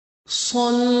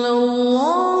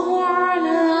സല്ലല്ലാഹു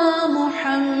അലാ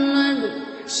മുഹമ്മദ്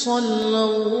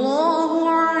സല്ലല്ലാഹു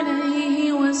അലൈഹി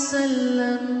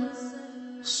വസല്ലം.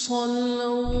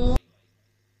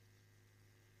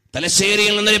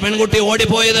 തലശ്ശേരിയിൽ നിന്നൊരു പെൺകുട്ടി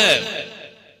ഓടിപ്പോയത്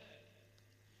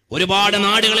ഒരുപാട്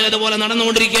നാടുകളിൽ അതുപോലെ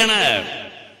നടന്നുകൊണ്ടിരിക്കുകയാണ്.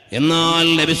 എന്നാൽ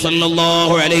നബി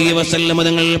സല്ലല്ലാഹു അലൈഹി വസല്ലം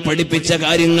തങ്ങൾ പഠിപ്പിച്ച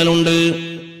കാര്യങ്ങളുണ്ട്.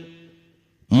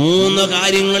 3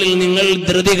 കാര്യങ്ങളിൽ നിങ്ങൾ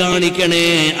ധൃതി കാണിക്കണേ,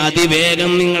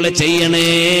 അതിവേഗം നിങ്ങൾ ചെയ്യണേ.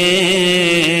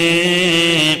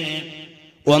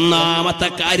 ഒന്നാമത്തെ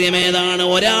കാര്യം ഏതാണ്?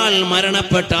 ഒരാൾ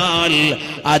മരണപ്പെട്ടാൽ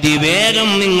അതിവേഗം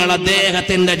നിങ്ങൾ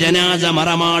അദ്ദേഹത്തിന്റെ ജനാസ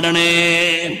മറമാടണേ.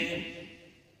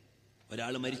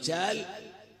 ഒരാൾ മരിച്ചാൽ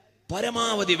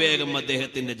പരമാവധി വേഗം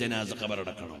അദ്ദേഹത്തിന്റെ ജനാസ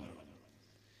ഖബറടക്കണം.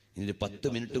 ഇനി 10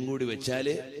 മിനിറ്റും കൂടി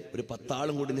വെച്ചാല് ഒരു 10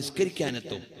 ആളും കൂടി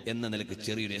നിസ്കരിക്കാനെത്തും എന്ന നിലക്ക്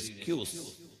ചെറിയൊരു എക്സ്ക്യൂസ്.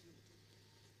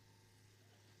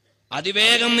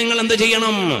 അതിവേഗം നിങ്ങൾ എന്ത്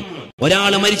ചെയ്യണം?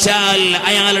 ഒരാൾ മരിച്ചാൽ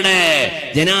അയാളുടെ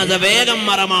ജനാസ വേഗം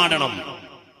മറമാടണം.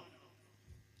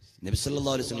 നബി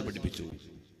സല്ലല്ലാഹു അലൈഹി വസല്ലം പഠിപ്പിച്ചു.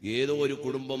 ഏതോ ഒരു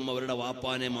കുടുംബം അവരുടെ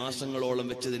വാപ്പാനെ മാസങ്ങളോളം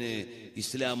വെച്ചതിന്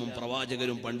ഇസ്ലാമും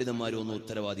പ്രവാചകരും പണ്ഡിതന്മാരും ഒന്നും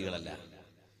ഉത്തരവാദികളല്ല.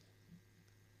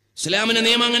 ഇസ്ലാമിന്റെ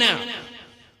നിയമം അങ്ങനെയാ.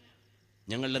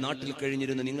 ഞങ്ങളുടെ നാട്ടിൽ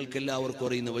കഴിഞ്ഞിരുന്ന നിങ്ങൾക്ക് എല്ലാവർക്കും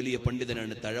അറിയുന്ന വലിയ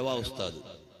പണ്ഡിതനാണ് തഴവ ഉസ്താദ്.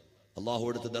 അള്ളാഹു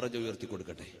അടുത്ത് ദറജ ഉയർത്തി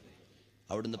കൊടുക്കട്ടെ.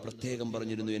 അവിടുന്ന് പ്രത്യേകം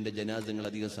പറഞ്ഞിരുന്നു, എന്റെ ജനാസകൾ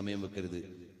അധികം സമയം വെക്കരുത്.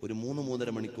 ഒരു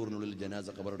 3-3.5 മണിക്കൂറിനുള്ളിൽ ജനാസ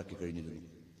ഖബറടക്കി കഴിഞ്ഞിരുന്നു.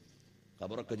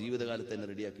 ഖബറൊക്കെ ജീവിതകാലത്ത് തന്നെ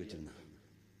റെഡിയാക്കി വെച്ചിരുന്ന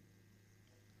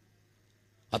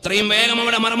അത്രയും വേഗം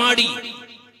അവിടെ മറമാടി.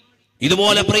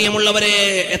 ഇതുപോലെ പ്രിയമുള്ളവരെ,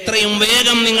 എത്രയും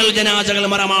വേഗം നിങ്ങൾ ജനാസകൾ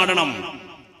മറമാടണം.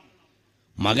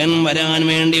 മകൻ വരാൻ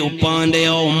വേണ്ടി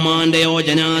ഉപ്പാന്റെയോ ഉമ്മാന്റെയോ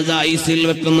ജനാസ ഐസിൽ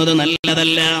വെക്കുന്നത്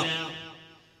നല്ലതല്ല.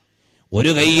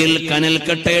 ഒരു കൈയിൽ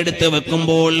കനൽക്കട്ടയെടുത്ത്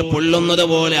വെക്കുമ്പോൾ പൊള്ളുന്നത്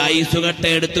പോലെ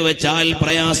ഐസുകട്ടയെടുത്ത് വെച്ചാൽ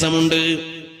പ്രയാസമുണ്ട്.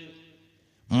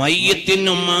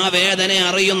 മയ്യത്തിനും ആ വേദന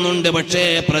അറിയുന്നുണ്ട്, പക്ഷേ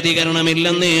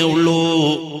പ്രതികരണമില്ലെന്നേ ഉള്ളൂ.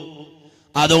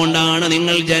 അതുകൊണ്ടാണ്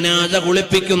നിങ്ങൾ ജനാസ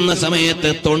കുളിപ്പിക്കുന്ന സമയത്ത്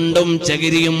തൊണ്ടും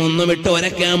ചകിരിയും ഒന്നും ഇട്ട്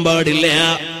ഉരയ്ക്കാൻ പാടില്ല.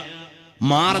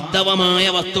 മാർദ്ദവമായ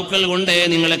വസ്തുക്കൾ കൊണ്ടേ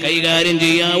നിങ്ങളെ കൈകാര്യം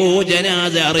ചെയ്യാവൂ.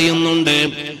 ജനാസ അറിയുന്നുണ്ട്,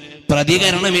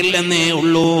 പ്രതികരണമില്ലെന്നേ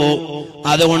ഉള്ളൂ.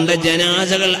 അതുകൊണ്ട്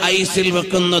ജനാസകൾ ഐസിൽ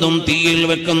വെക്കുന്നതും തീയിൽ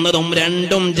വെക്കുന്നതും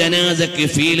രണ്ടും ജനാസക്ക്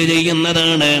ഫീൽ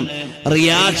ചെയ്യുന്നതാണ്,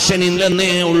 റിയാക്ഷൻ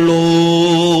ഇല്ലെന്നേ ഉള്ളൂ.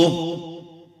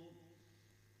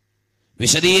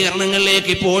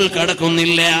 വിശദീകരണങ്ങളിലേക്ക് ഇപ്പോൾ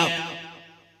കടക്കുന്നില്ല.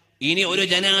 ഇനി ഒരു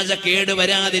ജനാസ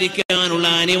കേടുവരാതിരിക്കാനുള്ള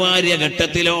അനിവാര്യ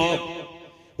ഘട്ടത്തിലോ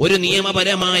ഒരു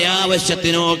നിയമപരമായ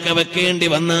ആവശ്യത്തിനോ ഒക്കെ വെക്കേണ്ടി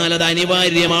വന്നാൽ അത്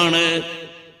അനിവാര്യമാണ്.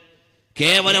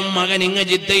 കേവലം മകൻ ഇങ്ങ്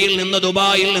ജിദ്ദയിൽ നിന്ന്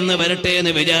ദുബായിൽ നിന്ന് വരട്ടെ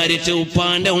എന്ന് വിചാരിച്ച്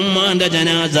ഉപ്പാന്റെ ഉമ്മാന്റെ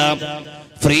ജനാസ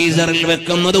ഫ്രീസറിൽ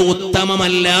വെക്കുന്നത്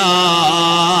ഉത്തമമല്ല.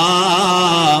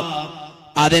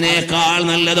 അതിനേക്കാൾ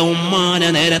നല്ലത് ഉമ്മാനെ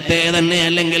നേരത്തെ തന്നെ,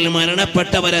 അല്ലെങ്കിൽ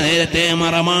മരണപ്പെട്ടവരെ നേരത്തെ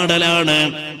മറമാടലാണ്.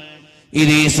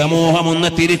 ഇത് ഈ സമൂഹം ഒന്ന്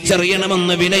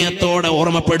തിരിച്ചറിയണമെന്ന് വിനയത്തോടെ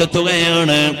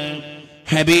ഓർമ്മപ്പെടുത്തുകയാണ്.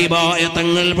 ഹബീബായ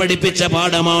തങ്ങൾ പഠിപ്പിച്ച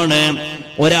പാഠമാണ്.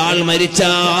 ഒരാൾ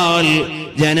മരിച്ചാൽ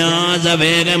ജനാസ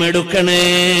വേഗമെടുക്കണേ.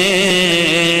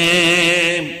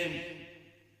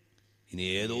 ഇനി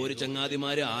ഏതോ ഒരു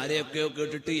ചങ്ങാതിമാര് ആരെയൊക്കെയോ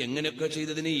കേട്ടിട്ട് എങ്ങനെയൊക്കെ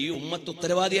ചെയ്തതിന് ഈ ഉമ്മത്ത്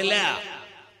ഉത്തരവാദിയല്ല.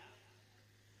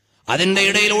 അതിന്റെ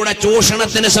ഇടയിലൂടെ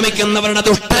ചൂഷണത്തിന് ശ്രമിക്കുന്നവരുടെ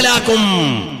ദുഷ്ടലാക്കും.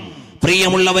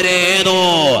 പ്രിയമുള്ളവരെ, ഏതോ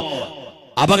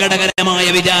അപകടകരമായ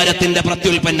വിചാരത്തിന്റെ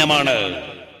പ്രത്യുൽപ്പന്നമാണ്.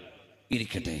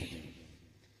 ഇരിക്കട്ടെ.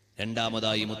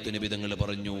 രണ്ടാമതായി മുത്തുനബി തങ്ങൾ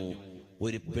പറഞ്ഞു,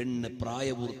 ഒരു പെണ്ണ്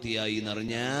പ്രായപൂർത്തിയായി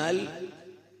എന്നറിഞ്ഞാൽ,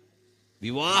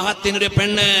 വിവാഹത്തിനൊരു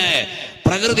പെണ്ണ്,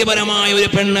 പ്രകൃതിപരമായ ഒരു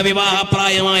പെണ്ണ്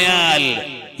വിവാഹപ്രായമായാൽ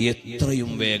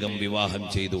എത്രയും വേഗം വിവാഹം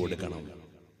ചെയ്തു കൊടുക്കണം.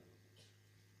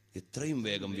 എത്രയും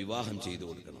വേഗം വിവാഹം ചെയ്തു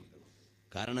കൊടുക്കണം.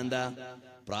 കാരണം എന്താ?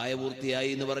 പ്രായപൂർത്തിയായി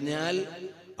എന്ന് പറഞ്ഞാൽ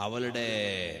അവളുടെ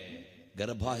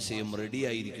ഗർഭാശയം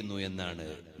റെഡിയായിരിക്കുന്നു എന്നാണ്.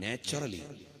 നാച്ചുറലി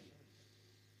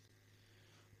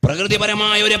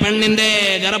പ്രകൃതിപരമായ ഒരു പെണ്ണിന്റെ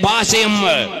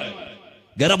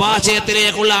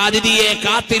ഗർഭാശയത്തിലേക്കുള്ള അതിഥിയെ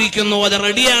കാത്തിരിക്കുന്നു, അത്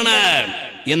റെഡിയാണ്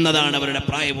എന്നതാണ് അവരുടെ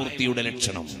പ്രായപൂർത്തിയുടെ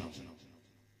ലക്ഷണം.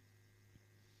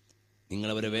 നിങ്ങൾ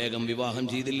അവരെ വേഗം വിവാഹം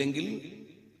ചെയ്തില്ലെങ്കിൽ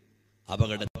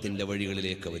അപകടത്തിന്റെ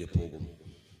വഴികളിലേക്ക് അവർ പോകും.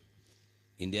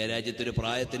 ഇന്ത്യ രാജ്യത്തൊരു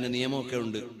പ്രായത്തിന്റെ നിയമമൊക്കെ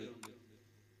ഉണ്ട്.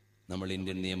 നമ്മൾ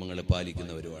ഇന്ത്യൻ നിയമങ്ങൾ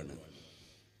പാലിക്കുന്നവരുമാണ്.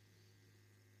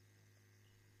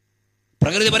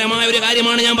 പ്രകൃതിപരമായ ഒരു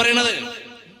കാര്യമാണ് ഞാൻ പറയുന്നത്.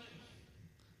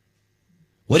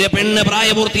 ഒരു പെണ്ണ്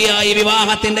പ്രായപൂർത്തിയായി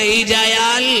വിവാഹത്തിന്റെ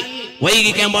ഏജായാൽ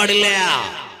വൈകിക്കാൻ പാടില്ല.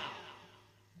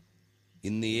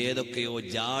 ഇന്ന് ഏതൊക്കെയോ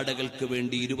ജാടകൾക്ക്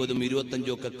വേണ്ടി 20ഉം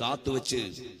 25ഉം ഒക്കെ കാത്തുവെച്ച്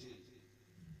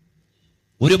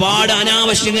ഒരുപാട്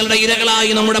അനാവശ്യങ്ങളുടെ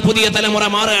ഇരകളായി നമ്മുടെ പുതിയ തലമുറ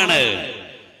മാറുകയാണ്.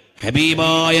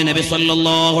 ഹബീബായ നബി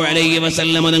സല്ലല്ലാഹു അലൈഹി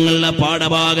വസല്ലം തങ്ങളുടെ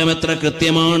പാഠഭാഗം എത്ര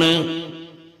കൃത്യമാണ്.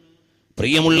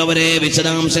 പ്രിയമുള്ളവരെ,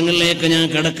 വിശദാംശങ്ങളിലേക്ക് ഞാൻ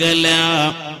കിടക്കല്ല.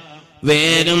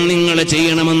 വേഗം നിങ്ങൾ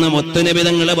ചെയ്യണമെന്ന് മുത്തുനബി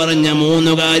തങ്ങൾ പറഞ്ഞ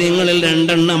 3 കാര്യങ്ങളിൽ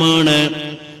 2 എണ്ണമാണ്.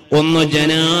 ഒന്ന്,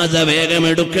 ജനാസ വേഗം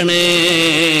എടുക്കണേ.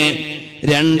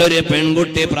 2, ഒരു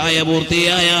പെൺകുട്ടി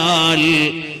പ്രായപൂർത്തിയായാൽ,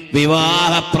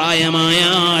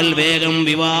 വിവാഹപ്രായമായാൽ വേഗം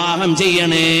വിവാഹം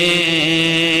ചെയ്യണേ.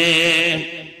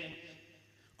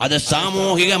 അത്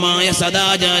സാമൂഹികമായ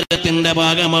സദാചാരത്തിന്റെ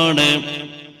ഭാഗമാണ്.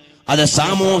 അത്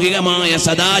സാമൂഹികമായ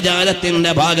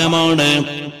സദാചാരത്തിന്റെ ഭാഗമാണ്.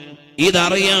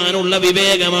 ഇതറിയാനുള്ള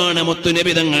വിവേകമാണ്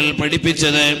മുത്തുനബി തങ്ങൾ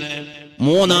പഠിപ്പിച്ചത്.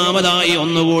 3ാമതായി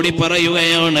ഒന്നുകൂടി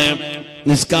പറയുകയാണ്,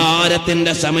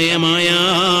 നിസ്കാരത്തിന്റെ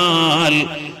സമയമായാൽ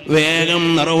വേഗം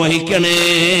നിർവഹിക്കണേ.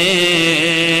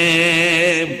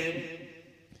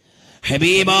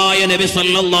 ഹബീബായ നബി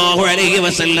സല്ലല്ലാഹു അലൈഹി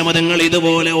വസല്ലം തങ്ങൾ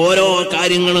ഇതുപോലെ ഓരോ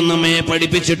കാര്യങ്ങളും നമ്മെ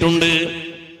പഠിപ്പിച്ചിട്ടുണ്ട്.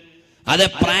 അത്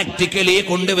പ്രാക്ടിക്കലി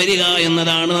കൊണ്ടുവരിക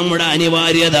എന്നതാണ് നമ്മുടെ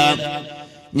അനിവാര്യത.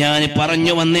 ഞാൻ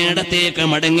പറഞ്ഞു വന്നിടത്തേക്ക്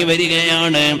മടങ്ങി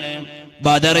വരികയാണ്.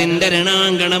 ബദറിന്റെ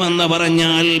രണാങ്കണമെന്ന്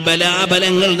പറഞ്ഞാൽ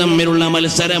ബലാബലങ്ങൾ തമ്മിലുള്ള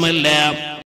മത്സരമല്ല.